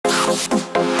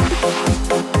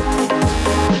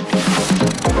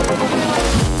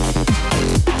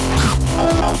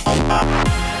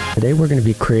Today we're going to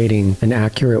be creating an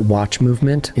accurate watch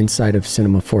movement inside of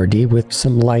Cinema 4D with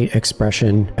some light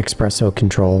XPresso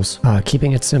controls,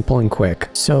 keeping it simple and quick.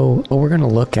 So what we're going to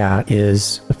look at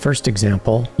is the first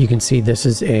example. You can see this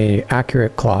is a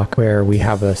accurate clock where we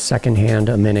have a second hand,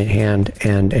 a minute hand,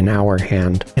 and an hour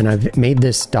hand. And I've made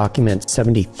this document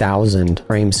 70,000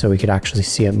 frames so we could actually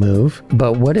see it move.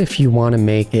 But what if you want to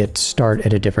make it start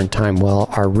at a different time? Well,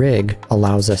 our rig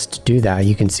allows us to do that.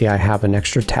 You can see I have an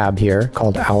extra tab here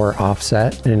called hour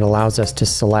offset, and it allows us to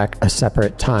select a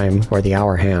separate time for the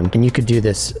hour hand. And you could do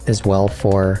this as well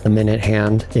for the minute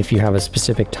hand if you have a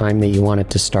specific time that you want it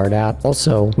to start at.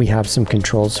 Also, we have some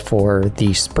controls for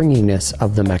the springiness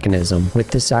of the mechanism.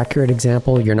 With this accurate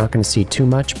example, you're not going to see too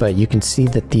much, but you can see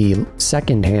that the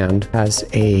second hand has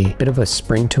a bit of a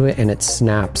spring to it and it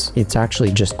snaps. It's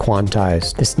actually just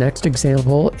quantized. This next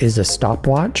example is a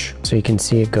stopwatch, so you can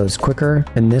see it goes quicker.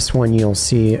 And this one you'll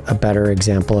see a better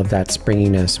example of that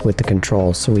springiness with the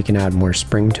controls, so we can add more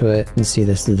spring to it. You can see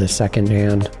this is the second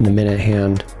hand. In the minute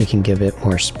hand, we can give it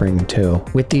more spring too.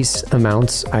 With these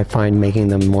amounts, I find making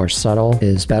them more subtle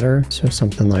is better, so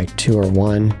something like 2 or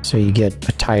 1, so you get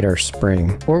a tighter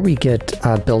spring. Before we get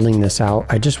building this out,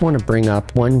 I just want to bring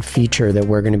up one feature that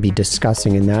we're going to be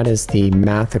discussing, and that is the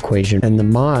math equation. And the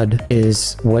mod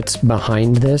is what's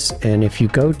behind this. And if you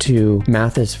go to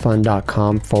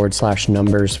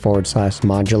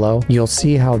mathisfun.com/numbers/modulo, you'll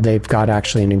see how they've got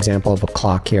actually an example of a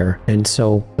clock here. And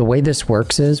so the way this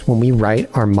works is when we write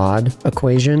our mod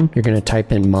equation, you're going to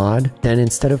type in mod. Then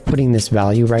instead of putting this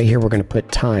value right here, we're going to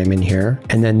put time in here.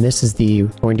 And then this is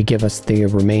going to give us the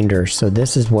remainder. So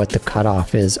this is what the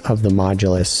cutoff is of the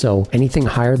modulus. So anything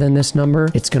higher than this number,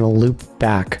 it's going to loop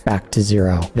back to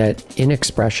 0. That in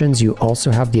expressions, you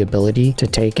also have the ability to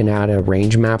take and add a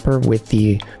range mapper with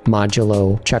the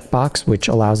modulo checkbox, which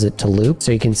allows it to loop.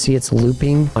 So you can see it's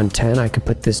looping on 10. I could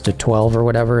put this to 12 or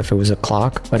whatever if it was a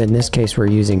clock, but in this case, we're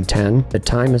using 10. The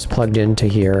time is plugged into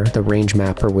here, the range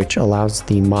mapper, which allows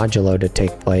the modulo to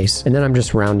take place. And then I'm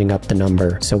just rounding up the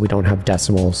number so we don't have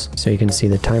decimals. So you can see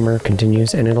the timer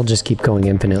continues and it'll just keep going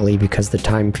infinitely because the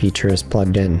time feature is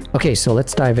plugged in. Okay, so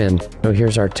let's dive in. So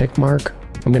here's our tick mark.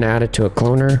 I'm going to add it to a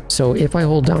cloner. So if I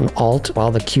hold down Alt while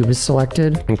the cube is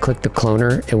selected and click the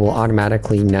cloner, it will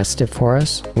automatically nest it for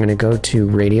us. I'm going to go to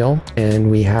radial and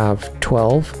we have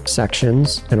 12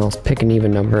 sections, and I'll pick an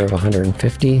even number of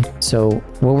 150. So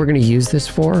what we're going to use this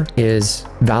for is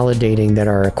validating that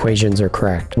our equations are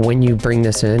correct. When you bring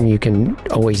this in, you can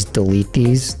always delete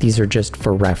these. These are just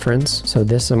for reference. So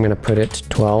this, I'm going to put it to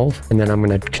 12, and then I'm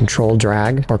going to control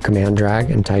drag or command drag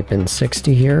and type in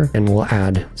 60 here, and we'll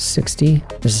add 60.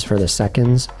 This is for the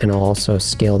seconds, and I'll also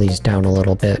scale these down a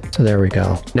little bit. So there we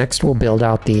go. Next, we'll build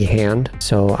out the hand.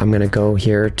 So I'm going to go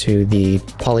here to the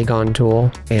polygon tool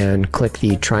and click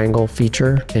the triangle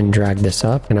feature and drag this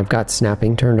up. And I've got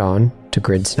snapping turned on to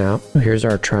grid snap. Here's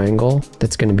our triangle.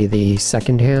 That's going to be the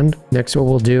second hand. Next, what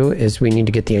we'll do is we need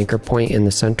to get the anchor point in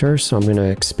the center. So I'm going to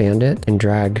expand it and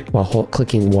drag while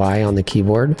clicking Y on the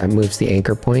keyboard. That moves the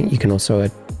anchor point. You can also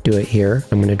do it here.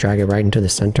 I'm going to drag it right into the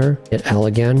center, hit L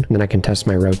again, and then I can test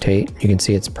my rotate. You can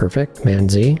see it's perfect. Command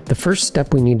Z. The first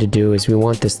step we need to do is we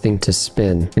want this thing to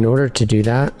spin. In order to do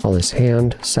that, call this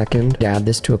hand second, add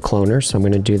this to a cloner. So I'm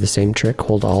going to do the same trick,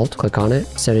 hold Alt, click on it,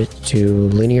 set it to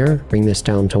linear, bring this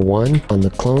down to 1 on the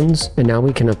clones, and now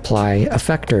we can apply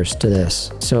effectors to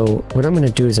this. So what I'm going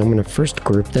to do is I'm going to first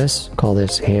group this, call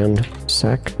this hand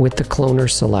sec. With the cloner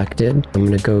selected, I'm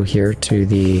going to go here to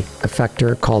the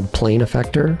effector called plane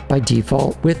effector. By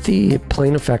default, with the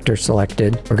plane effector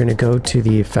selected, we're going to go to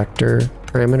the effector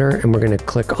parameter and we're going to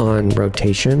click on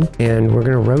rotation, and we're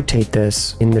going to rotate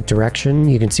this in the direction.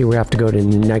 You can see we have to go to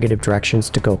negative directions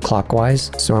to go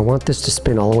clockwise. So I want this to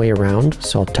spin all the way around.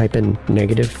 So I'll type in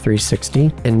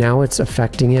 -360, and now it's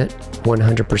affecting it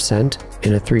 100%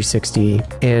 in a 360.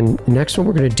 And next, what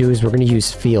we're going to do is we're going to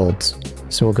use fields.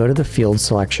 So we'll go to the field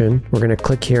selection. We're going to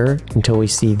click here until we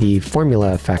see the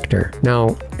formula effector.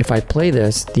 Now, if I play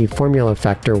this, the formula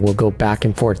effector will go back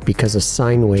and forth because a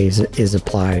sine wave is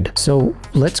applied. So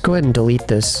let's go ahead and delete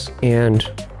this, and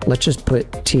let's just put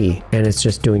T, and it's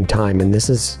just doing time, and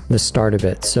this is the start of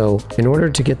it. So in order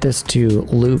to get this to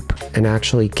loop and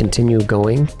actually continue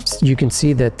going, you can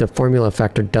see that the formula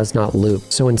effector does not loop.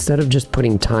 So instead of just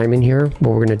putting time in here,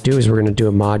 what we're going to do is we're going to do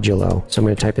a modulo. So I'm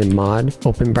going to type in mod,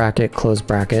 open bracket, close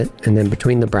bracket, and then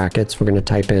between the brackets, we're going to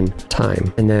type in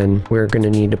time. And then we're going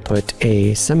to need to put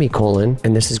a semicolon,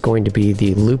 and this is going to be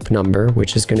the loop number,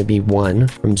 which is going to be 1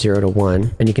 from 0 to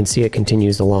 1. And you can see it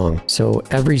continues along. So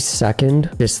every second,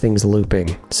 this this thing's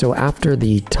looping. So after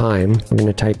the time, we're going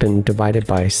to type in divided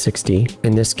by 60,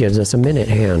 and this gives us a minute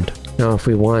hand. Now, if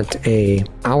we want a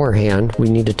hour hand, we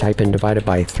need to type in divided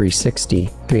by 360,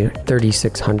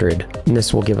 3600, and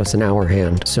this will give us an hour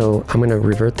hand. So I'm going to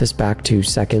revert this back to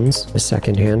seconds, a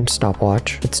second hand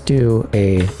stopwatch. Let's do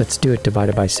it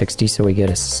divided by 60 so we get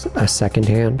a second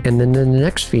hand. And then the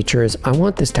next feature is I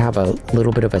want this to have a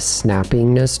little bit of a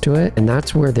snappiness to it, and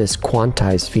that's where this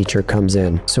quantize feature comes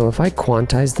in. So if I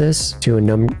quantize this to a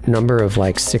number of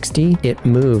like 60, it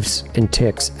moves and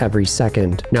ticks every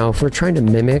second. Now, if we're trying to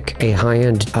mimic a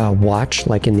high-end watch,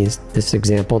 like in this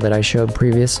example that I showed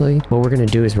previously, what we're going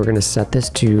to do is we're going to set this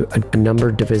to a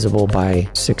number divisible by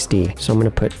 60. So I'm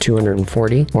going to put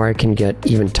 240, or I can get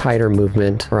even tighter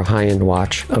movement for a high-end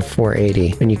watch of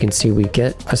 480. And you can see we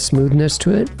get a smoothness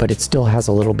to it, but it still has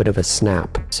a little bit of a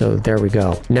snap. So there we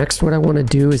go. Next, what I want to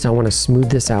do is I want to smooth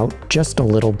this out just a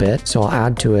little bit. So I'll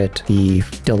add to it the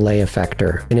delay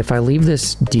effector. And if I leave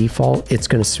this default, it's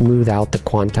going to smooth out the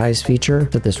quantize feature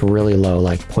to this really low,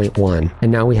 like 0.1.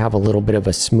 And now we have a little bit of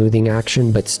a smoothing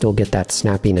action, but still get that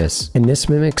snappiness. And this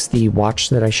mimics the watch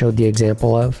that I showed the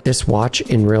example of. This watch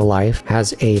in real life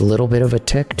has a little bit of a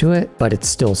tick to it, but it's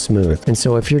still smooth. And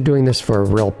so if you're doing this for a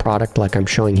real product like I'm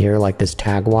showing here, like this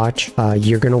tag watch,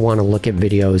 you're going to want to look at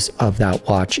videos of that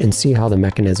watch and see how the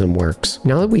mechanism works.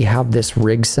 Now that we have this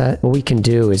rig set, what we can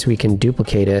do is we can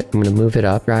duplicate it. I'm going to move it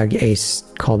up,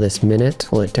 call this minute,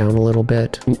 pull it down a little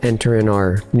bit, and enter in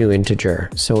our new integer.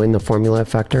 So in the formula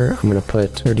effector, I'm going to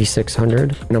put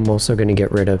 3600, and I'm also going to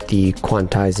get rid of the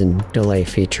quantize and delay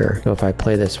feature. So if I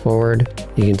play this forward,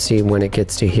 you can see when it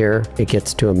gets to here, it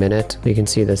gets to a minute. You can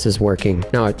see this is working.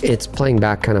 Now it's playing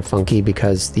back kind of funky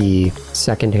because the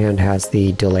second hand has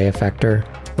the delay effector.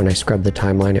 When I scrub the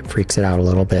timeline, it freaks it out a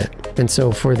little bit. And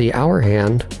so for the hour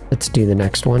hand, let's do the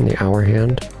next one, the hour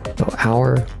hand. So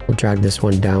hour, we'll drag this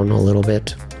one down a little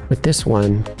bit. With this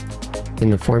one, in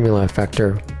the formula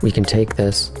effector, we can take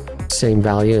this same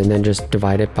value and then just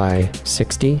divide it by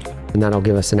 60, and that'll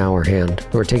give us an hour hand.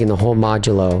 We're taking the whole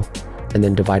modulo and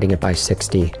then dividing it by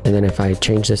 60. And then if I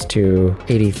change this to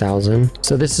 80,000,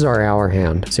 so this is our hour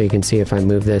hand. So you can see if I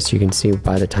move this, you can see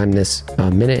by the time this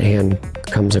minute hand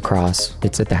comes across,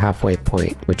 it's at the halfway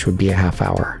point, which would be a half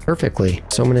hour perfectly.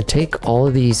 So I'm going to take all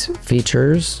of these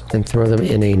features and throw them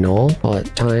in a null, call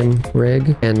it time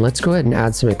rig, and let's go ahead and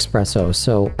add some Xpresso.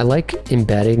 So I like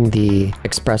embedding the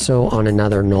Xpresso on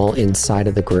another null inside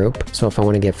of the group. So if I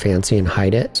want to get fancy and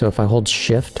hide it, so if I hold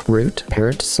shift root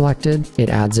parent selected, it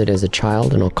adds it as a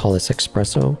child, and I'll call this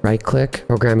Xpresso. Right click,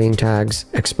 programming tags,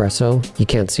 Xpresso. You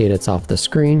can't see it, it's off the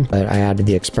screen, but I added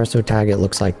the Xpresso tag. It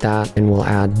looks like that, and we'll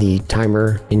add the timer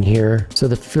in here. So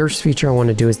the first feature I want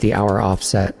to do is the hour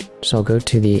offset. So I'll go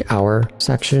to the hour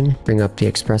section, bring up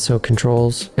the XPresso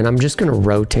controls, and I'm just going to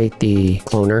rotate the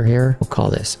cloner here. We'll call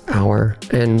this hour.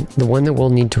 And the one that we'll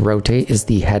need to rotate is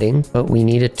the heading, but we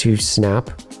need it to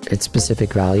snap its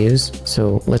specific values.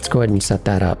 So let's go ahead and set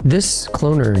that up. This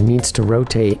cloner needs to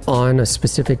rotate on a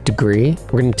specific degree.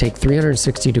 We're going to take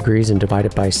 360 degrees and divide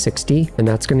it by 60, and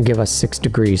that's going to give us 6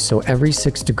 degrees. So every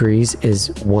 6 degrees is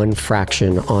one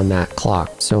fraction on that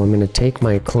clock. So I'm going to take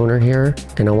my cloner here,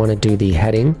 and I want to do the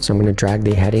heading. So I'm going to drag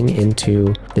the heading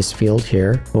into this field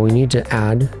here. What we need to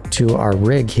add to our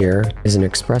rig here is an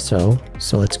Xpresso.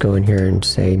 So let's go in here and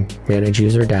say manage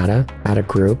user data, add a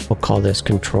group. We'll call this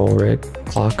control rig,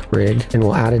 clock rig, and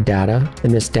we'll add a data.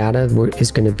 And this data is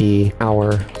going to be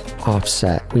our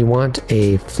offset. We want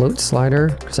a float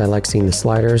slider because I like seeing the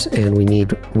sliders, and we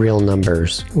need real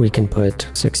numbers. We can put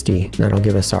 60. That'll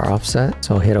give us our offset.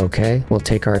 So I'll hit OK. We'll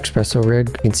take our Xpresso rig.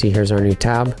 You can see here's our new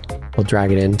tab. We'll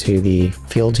drag it into the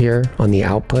field here on the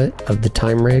output of the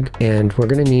time rig, and we're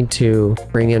going to need to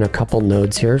bring in a couple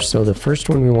nodes here. So the first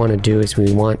one we want to do is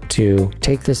we want to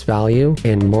take this value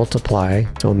and multiply,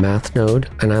 so a math node,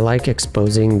 and I like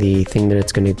exposing the thing that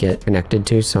it's going to get connected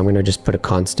to, so I'm going to just put a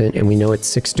constant, and we know it's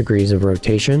 6 degrees of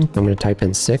rotation. I'm going to type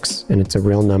in 6, and it's a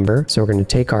real number. So we're going to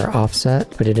take our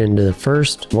offset, put it into the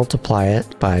first, multiply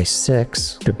it by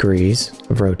 6 degrees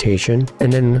of rotation,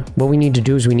 and then what we need to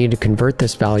do is we need to convert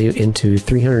this value into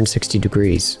 360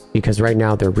 degrees, because right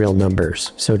now they're real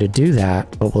numbers. So to do that,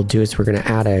 what we'll do is we're going to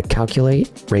add a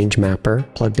calculate range mapper,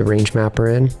 plug the range mapper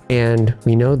in, and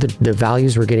we know that the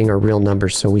values we're getting are real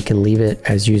numbers, so we can leave it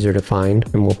as user defined,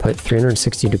 and we'll put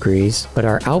 360 degrees, but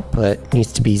our output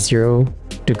needs to be 0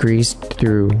 degrees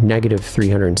through negative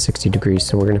 360 degrees.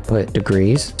 So we're going to put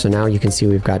degrees. So now you can see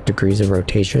we've got degrees of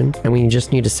rotation, and we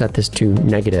just need to set this to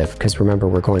negative because remember,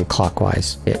 we're going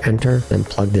clockwise. Hit enter, then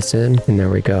plug this in, and there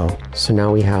we go. So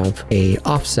now we have a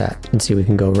offset, and see we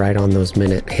can go right on those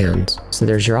minute hands. So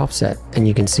there's your offset, and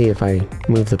you can see if I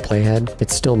move the playhead,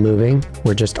 it's still moving.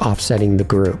 We're just offsetting the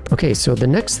group. Okay, so the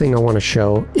next thing I want to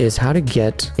show is how to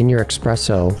get in your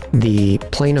Xpresso the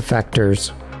plane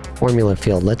effectors formula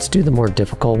field. Let's do the more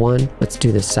difficult one. Let's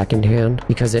do the second hand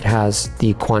because it has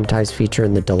the quantize feature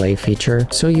and the delay feature.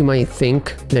 So you might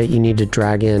think that you need to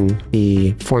drag in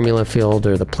the formula field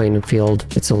or the plane field.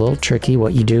 It's a little tricky.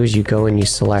 What you do is you go and you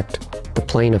select the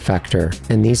plane effector,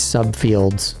 and these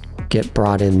subfields get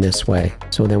brought in this way.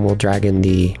 So then we'll drag in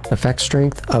the effect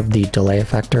strength of the delay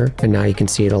effector, and now you can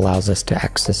see it allows us to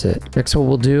access it. Next, what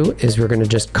we'll do is we're going to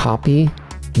just copy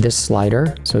this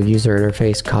slider. So user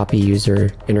interface, copy user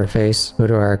interface, go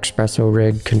to our Xpresso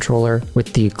rig controller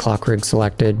with the clock rig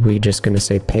selected. We're just going to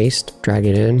say paste, drag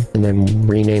it in, and then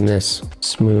rename this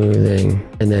smoothing.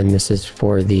 And then this is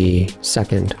for the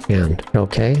second hand.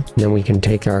 Okay. And then we can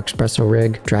take our Xpresso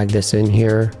rig, drag this in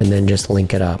here, and then just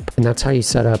link it up. And that's how you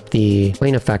set up the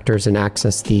plane effectors and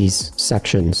access these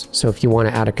sections. So if you want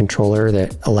to add a controller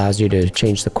that allows you to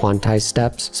change the quantize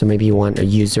steps, so maybe you want a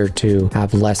user to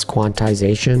have less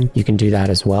quantization, you can do that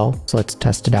as well. So let's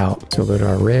test it out. So we'll go to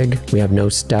our rig. We have no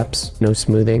steps, no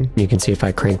smoothing. You can see if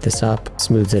I crank this up,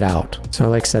 smooths it out. So I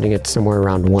like setting it somewhere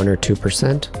around 1 or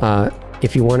 2%.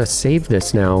 If you want to save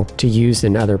this now to use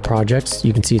in other projects,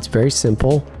 you can see it's very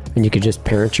simple. And you could just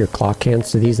parent your clock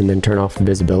hands to these and then turn off the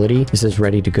visibility. This is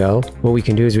ready to go. What we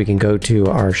can do is we can go to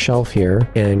our shelf here,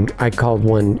 and I called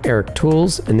one Eric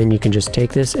Tools, and then you can just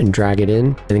take this and drag it in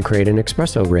and then create an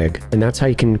Xpresso rig. And that's how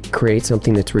you can create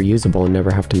something that's reusable and never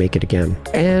have to make it again.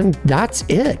 And that's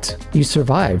it. You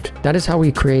survived. That is how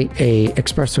we create a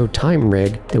Xpresso time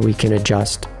rig that we can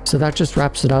adjust. So that just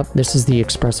wraps it up. This is the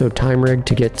Xpresso time rig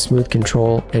to get smooth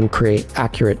control and create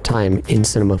accurate time in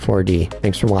Cinema 4D.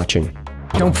 Thanks for watching.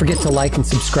 Don't forget to like and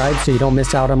subscribe so you don't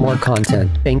miss out on more content.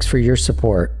 Thanks for your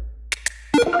support.